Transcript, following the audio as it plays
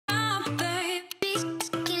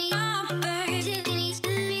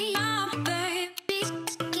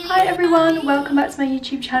Hi everyone, welcome back to my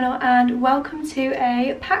YouTube channel and welcome to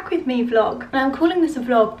a pack with me vlog. And I'm calling this a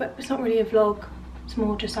vlog, but it's not really a vlog. It's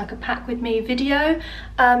more just like a pack with me video.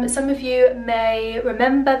 Some of you may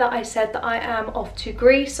remember that I said that I am off to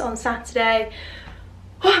Greece on Saturday.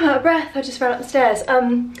 Oh, I'm out of breath, I just ran up the stairs.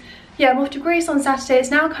 Yeah, I'm off to Greece on Saturday.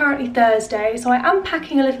 It's now currently Thursday, so I am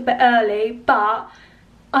packing a little bit early, but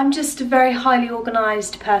I'm just a very highly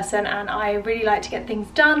organised person and I really like to get things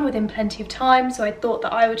done within plenty of time, so I thought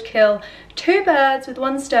that I would kill two birds with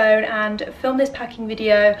one stone and film this packing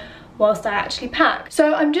video whilst I actually pack.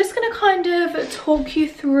 So I'm just going to kind of talk you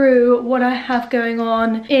through what I have going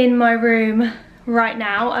on in my room right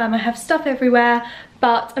now. I have stuff everywhere,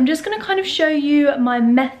 but I'm just going to kind of show you my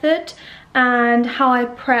method and how I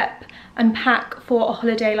prep and pack for a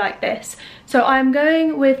holiday like this. So I'm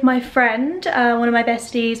going with my friend, one of my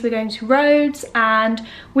besties. We're going to Rhodes and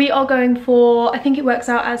we are going for, I think it works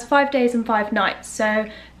out as 5 days and 5 nights. So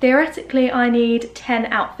theoretically I need 10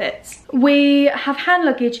 outfits. We have hand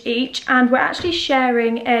luggage each and we're actually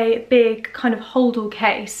sharing a big kind of hold-all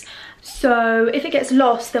case. So if it gets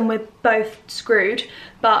lost then we're both screwed,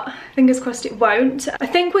 but fingers crossed it won't. I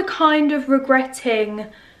think we're kind of regretting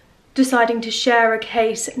deciding to share a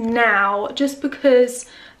case now just because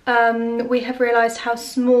we have realised how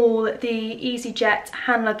small the EasyJet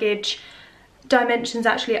hand luggage dimensions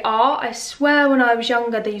actually are. I swear when I was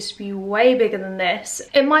younger they used to be way bigger than this.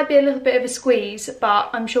 It might be a little bit of a squeeze, but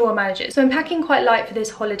I'm sure we'll manage it. So I'm packing quite light for this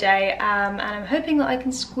holiday and I'm hoping that I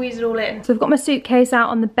can squeeze it all in. So I've got my suitcase out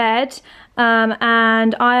on the bed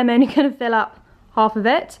and I am only going to fill up half of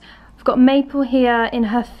it. I've got Maple here in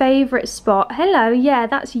her favourite spot. Hello, yeah,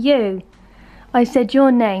 that's you. I said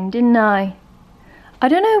your name, didn't I? I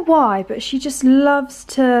don't know why, but she just loves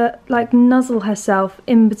to like nuzzle herself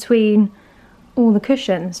in between all the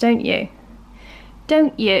cushions, don't you?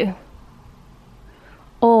 Don't you?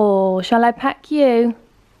 Oh, shall I pack you?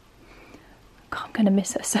 God, I'm gonna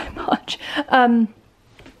miss her so much.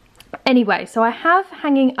 Anyway, so I have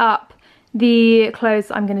hanging up the clothes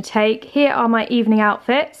that I'm going to take. Here are my evening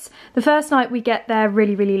outfits. The first night we get there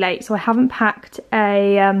really, really late, so I haven't packed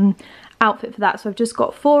a outfit for that. So I've just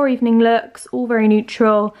got 4 evening looks, all very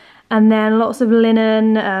neutral, and then lots of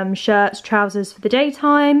linen, shirts, trousers for the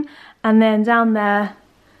daytime, and then down there,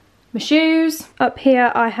 my shoes. Up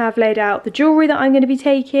here I have laid out the jewellery that I'm going to be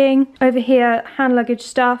taking. Over here, hand luggage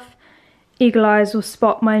stuff. Eagle eyes will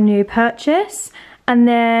spot my new purchase. And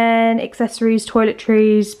then accessories,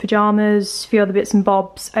 toiletries, pyjamas, a few other bits and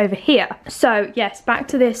bobs over here. So yes, back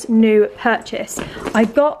to this new purchase. I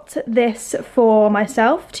got this for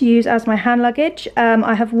myself to use as my hand luggage.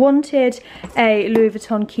 I have wanted a Louis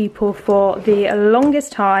Vuitton keepall for the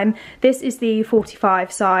longest time. This is the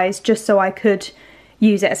 45 size, just so I could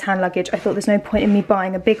use it as hand luggage. I thought there's no point in me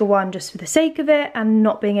buying a bigger one just for the sake of it and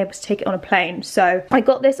not being able to take it on a plane. So I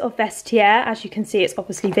got this off Vestiaire. As you can see, it's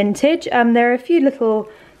obviously vintage. There are a few little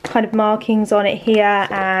kind of markings on it here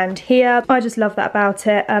and here. I just love that about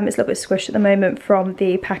it. It's a little bit squished at the moment from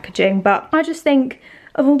the packaging, but I just think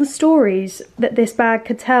of all the stories that this bag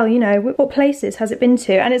could tell, you know, what places has it been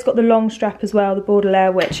to? And it's got the long strap as well, the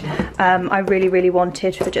Baudelaire, which I really, really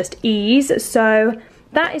wanted for just ease. So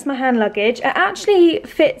that is my hand luggage. It actually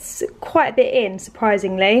fits quite a bit in,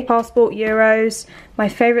 surprisingly. Passport, euros, my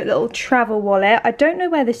favourite little travel wallet. I don't know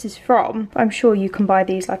where this is from, but I'm sure you can buy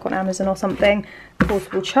these like on Amazon or something.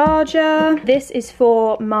 Portable charger. This is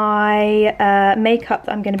for my makeup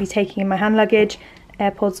that I'm going to be taking in my hand luggage.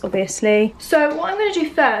 AirPods, obviously. So what I'm going to do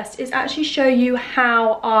first is actually show you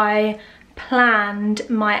how I planned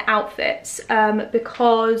my outfits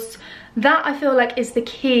because that I feel like is the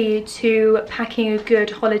key to packing a good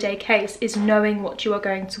holiday case, is knowing what you are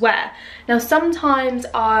going to wear. Now sometimes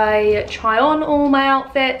I try on all my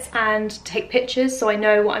outfits and take pictures so I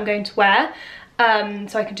know what I'm going to wear.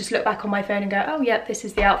 So I can just look back on my phone and go, oh yeah, this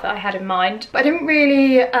is the outfit I had in mind. But I didn't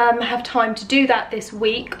really have time to do that this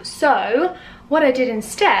week, so what I did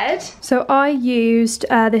instead, so I used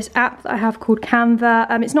this app that I have called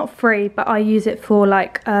Canva. It's not free, but I use it for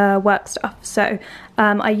like work stuff. So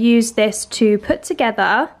I used this to put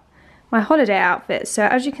together my holiday outfit. So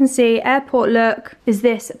as you can see, airport look is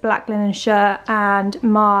this black linen shirt and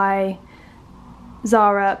my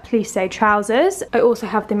Zara plisse trousers. I also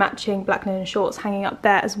have the matching black linen shorts hanging up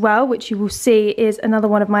there as well, which you will see is another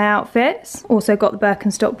one of my outfits. Also got the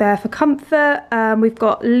Birkenstock there for comfort. We've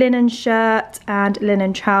got linen shirt and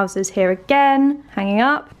linen trousers here again, hanging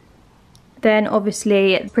up. Then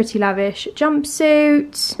obviously Pretty Lavish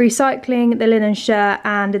jumpsuit, recycling the linen shirt,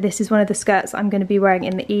 and this is one of the skirts I'm going to be wearing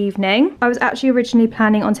in the evening. I was actually originally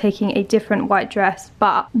planning on taking a different white dress,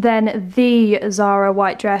 but then the Zara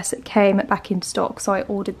white dress came back in stock, so I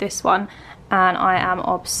ordered this one and I am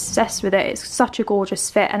obsessed with it. It's such a gorgeous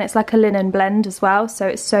fit and it's like a linen blend as well, so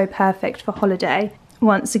it's so perfect for holiday.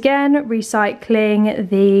 Once again, recycling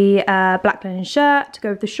the black linen shirt to go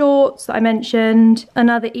with the shorts that I mentioned.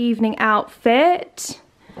 Another evening outfit.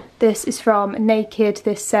 This is from Naked,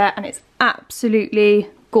 this set, and it's absolutely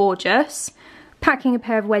gorgeous. Packing a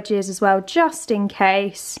pair of wedges as well, just in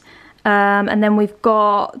case. And then we've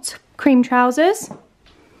got cream trousers.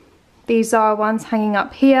 These are ones hanging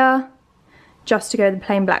up here, just to go with the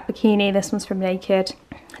plain black bikini. This one's from Naked.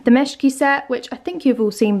 The meshki set, which I think you've all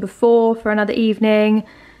seen before, for another evening.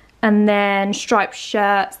 And then striped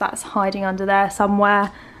shirts, that's hiding under there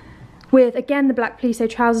somewhere. With, again, the black plisse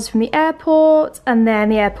trousers from the airport. And then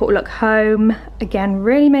the airport look home. Again,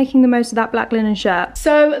 really making the most of that black linen shirt.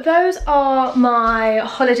 So those are my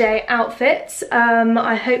holiday outfits.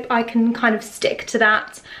 I hope I can kind of stick to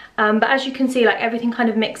that. But as you can see, like, everything kind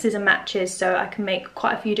of mixes and matches, so I can make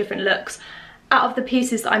quite a few different looks out of the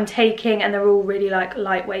pieces that I'm taking, and they're all really like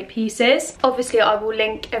lightweight pieces. Obviously I will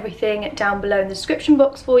link everything down below in the description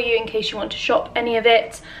box for you in case you want to shop any of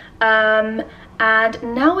it. And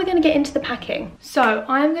now we're going to get into the packing. So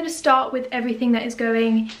I'm going to start with everything that is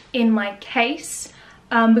going in my case,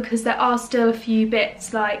 because there are still a few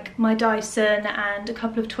bits like my Dyson and a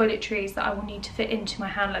couple of toiletries that I will need to fit into my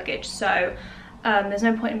hand luggage. So there's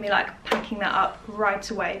no point in me like packing that up right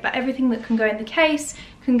away, but everything that can go in the case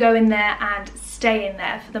can go in there and stay in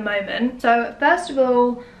there for the moment. So first of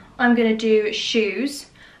all, I'm going to do shoes.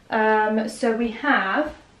 So we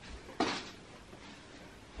have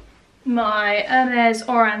my Hermes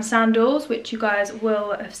Oran sandals, which you guys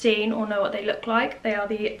will have seen or know what they look like. They are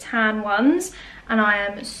the tan ones, and I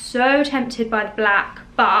am so tempted by the black,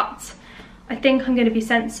 but I think I'm going to be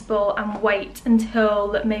sensible and wait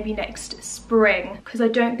until maybe next spring, because I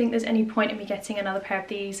don't think there's any point in me getting another pair of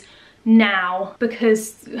these now,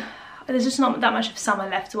 because there's just not that much of summer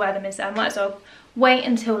left to wear them, is there? I might as well wait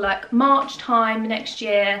until like March time next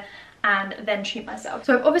year and then treat myself.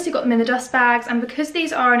 So I've obviously got them in the dust bags, and because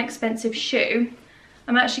these are an expensive shoe,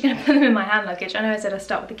 I'm actually going to put them in my hand luggage. I know I said I'd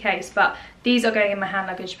start with the case, but these are going in my hand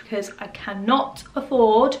luggage because I cannot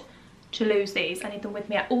afford to lose these. I need them with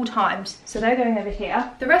me at all times, so they're going over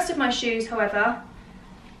here. The rest of my shoes, however,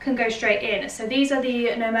 can go straight in. So these are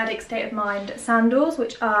the Nomadic State of Mind sandals,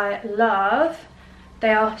 which I love. They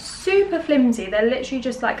are super flimsy. They're literally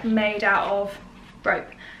just like made out of rope.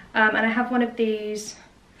 And I have one of these.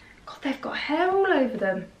 God, they've got hair all over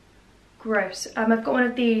them. Gross. I've got one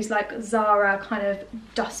of these like Zara kind of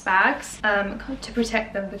dust bags to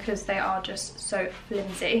protect them because they are just so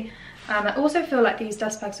flimsy. I also feel like these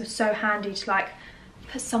dust bags are so handy to like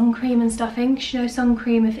put sun cream and stuff in, because you know sun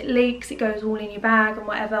cream, if it leaks, it goes all in your bag and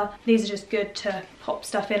whatever. These are just good to pop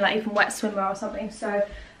stuff in, like even wet swimwear or something. So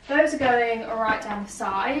those are going right down the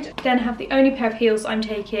side. Then I have the only pair of heels I'm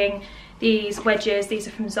taking, these wedges. These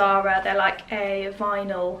are from Zara. They're like a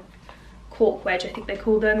vinyl cork wedge, I think they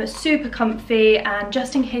call them. It's super comfy, and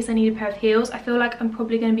just in case I need a pair of heels, I feel like I'm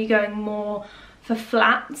probably going to be going more for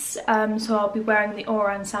flats, so I'll be wearing the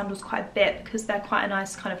Oran sandals quite a bit because they're quite a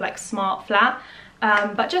nice kind of like smart flat.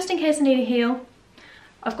 But just in case I need a heel,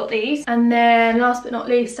 I've got these. And then last but not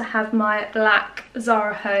least, I have my black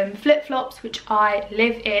Zara Home flip-flops, which I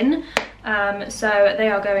live in, so they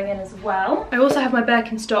are going in as well. I also have my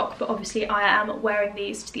Birkenstock, but obviously I am wearing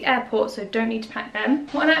these to the airport, so don't need to pack them.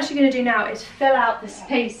 What I'm actually going to do now is fill out the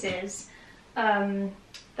spaces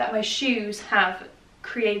that my shoes have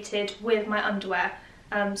created with my underwear,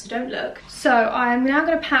 so don't look. So I'm now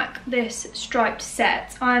going to pack this striped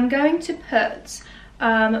set. I'm going to put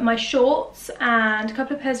my shorts and a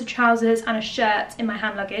couple of pairs of trousers and a shirt in my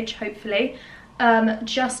hand luggage, hopefully,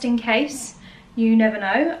 just in case. You never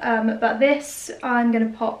know. But this I'm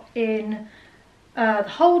going to pop in the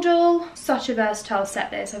holdall. Such a versatile set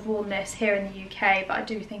this. I've worn this here in the UK, but I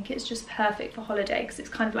do think it's just perfect for holiday because it's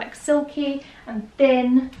kind of like silky and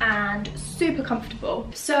thin and super comfortable.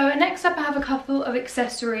 So next up I have a couple of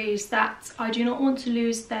accessories that I do not want to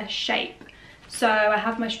lose their shape. So I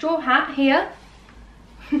have my straw hat here,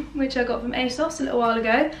 which I got from ASOS a little while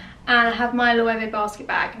ago, and I have my Loewe basket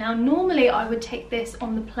bag. Now normally I would take this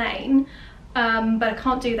on the plane, but I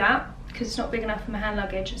can't do that because it's not big enough for my hand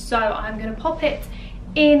luggage. So I'm going to pop it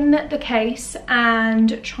in the case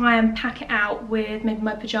and try and pack it out with maybe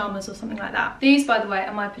my pyjamas or something like that. These, by the way,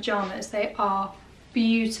 are my pyjamas. They are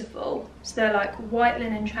beautiful. So they're like white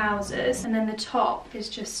linen trousers, and then the top is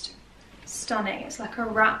just stunning. It's like a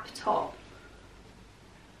wrap top,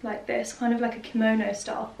 like this, kind of like a kimono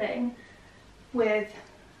style thing with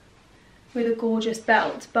a gorgeous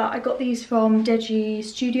belt. But I got these from Deji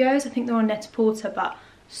Studios. I think they're on Net-a-Porter, but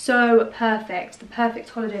so perfect. The perfect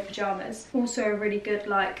holiday pyjamas. Also a really good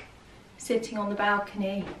like sitting on the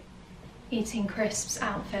balcony eating crisps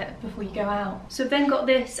outfit before you go out. So I've then got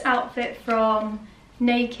this outfit from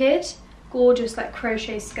Naked, gorgeous like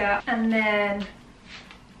crochet skirt and then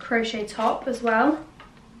crochet top as well,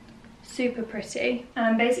 super pretty. And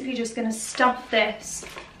I'm basically just going to stuff this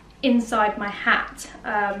inside my hat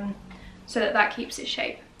so that keeps its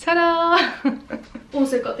shape. Ta-da!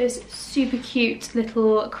 Also got this super cute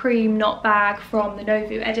little cream knot bag from the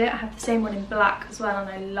Novu edit. I have the same one in black as well and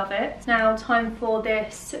I love it. Now time for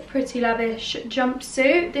this Pretty Lavish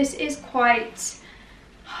jumpsuit. This is quite,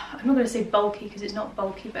 I'm not going to say bulky because it's not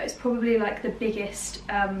bulky, but it's probably like the biggest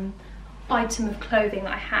item of clothing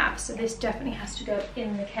that I have, so this definitely has to go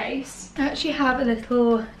in the case. I actually have a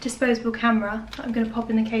little disposable camera that I'm going to pop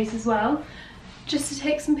in the case as well, just to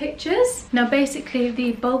take some pictures. Now basically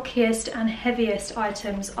the bulkiest and heaviest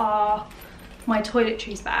items are my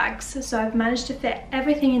toiletries bags, so I've managed to fit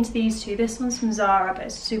everything into these two. This one's from Zara but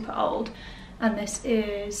it's super old, and this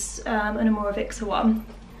is an Amora Vixa one,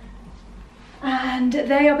 and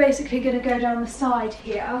they are basically going to go down the side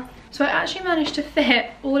here. So I actually managed to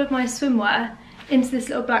fit all of my swimwear into this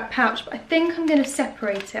little black pouch, but I think I'm going to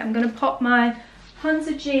separate it. I'm going to pop my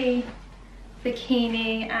Hunza G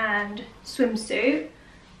bikini and swimsuit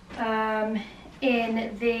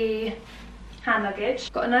in the hand luggage.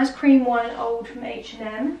 Got a nice cream one, old from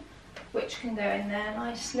H&M, which can go in there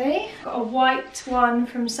nicely. Got a white one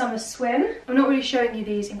from Summer Swim. I'm not really showing you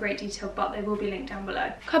these in great detail, but they will be linked down below.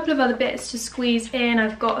 A couple of other bits to squeeze in.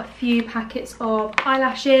 I've got a few packets of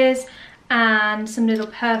eyelashes and some little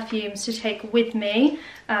perfumes to take with me.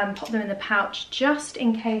 Pop them in the pouch just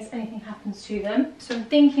in case anything happens to them. So I'm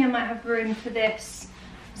thinking I might have room for this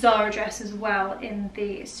Zara dress as well in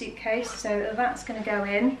the suitcase, so that's going to go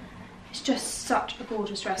in. It's just such a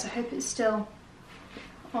gorgeous dress. I hope it's still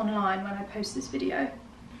online when I post this video.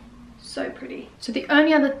 So pretty. So the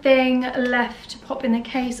only other thing left to pop in the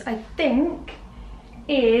case, I think,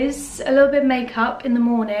 is a little bit of makeup in the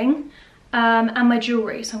morning and my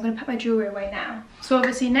jewellery. So I'm going to put my jewellery away now. So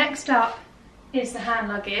obviously next up is the hand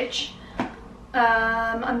luggage.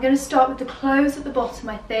 I'm going to start with the clothes at the bottom,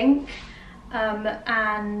 I think. I'm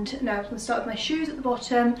going to start with my shoes at the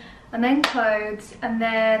bottom, and then clothes, and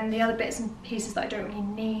then the other bits and pieces that I don't really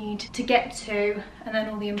need to get to, and then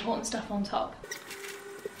all the important stuff on top.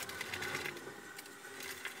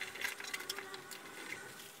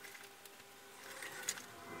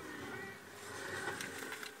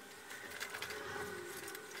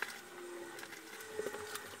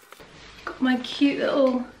 Got my cute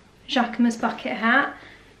little Jacquemus bucket hat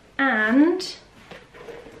and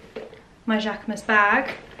my Jacquemus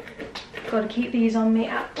bag. Got to keep these on me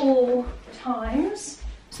at all times.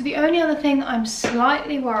 So the only other thing I'm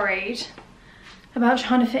slightly worried about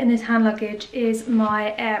trying to fit in this hand luggage is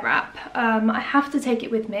my air wrap. I have to take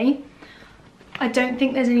it with me. I don't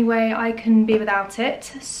think there's any way I can be without it,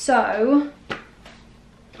 so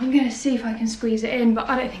I'm going to see if I can squeeze it in, but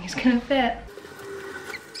I don't think it's going to fit.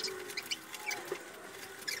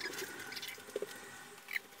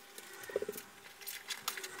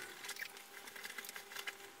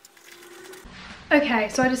 Okay,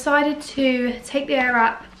 so I decided to take the air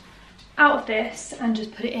wrap out of this and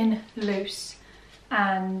just put it in loose,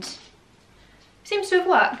 and it seems to have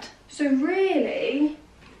worked. So really,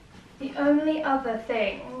 the only other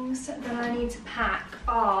things that I need to pack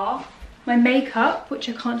are my makeup, which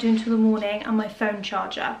I can't do until the morning, and my phone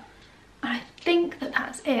charger. And I think that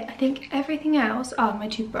that's it. I think everything else, my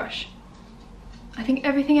toothbrush. I think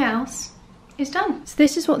everything else is done. So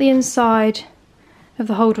this is what the inside of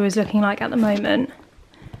the holder is looking like at the moment.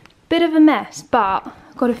 Bit of a mess, but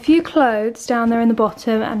I've got a few clothes down there in the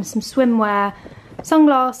bottom and some swimwear,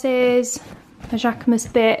 sunglasses, my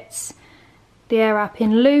Jacquemus bits, the air wrap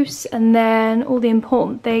in loose, and then all the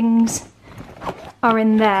important things are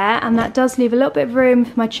in there, and that does leave a little bit of room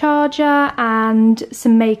for my charger and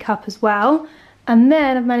some makeup as well. And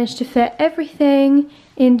then I've managed to fit everything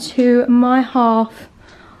into my half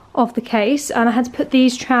of the case, and I had to put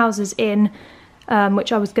these trousers in,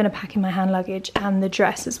 which I was going to pack in my hand luggage, and the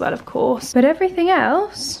dress as well, of course. But everything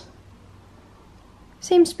else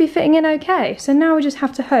seems to be fitting in okay. So now we just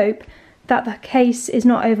have to hope that the case is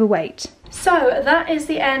not overweight. So that is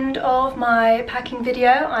the end of my packing video.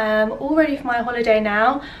 I am all ready for my holiday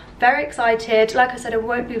now. very excited. Like I said, I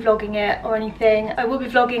won't be vlogging it or anything. I will be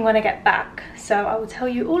vlogging when I get back, so I will tell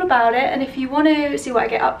you all about it. And if you want to see what I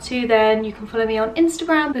get up to, then you can follow me on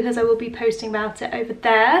Instagram, because I will be posting about it over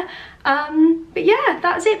there. But yeah,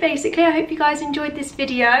 that's it basically. I hope you guys enjoyed this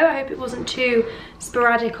video. I hope it wasn't too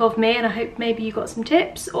sporadic of me, and I hope maybe you got some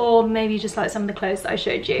tips, or maybe you just like some of the clothes that I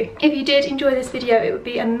showed you. If you did enjoy this video, it would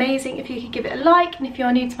be amazing if you could give it a like, and if you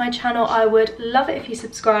are new to my channel, I would love it if you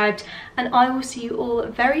subscribed, and I will see you all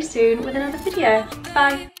very soon with another video.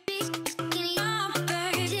 Bye.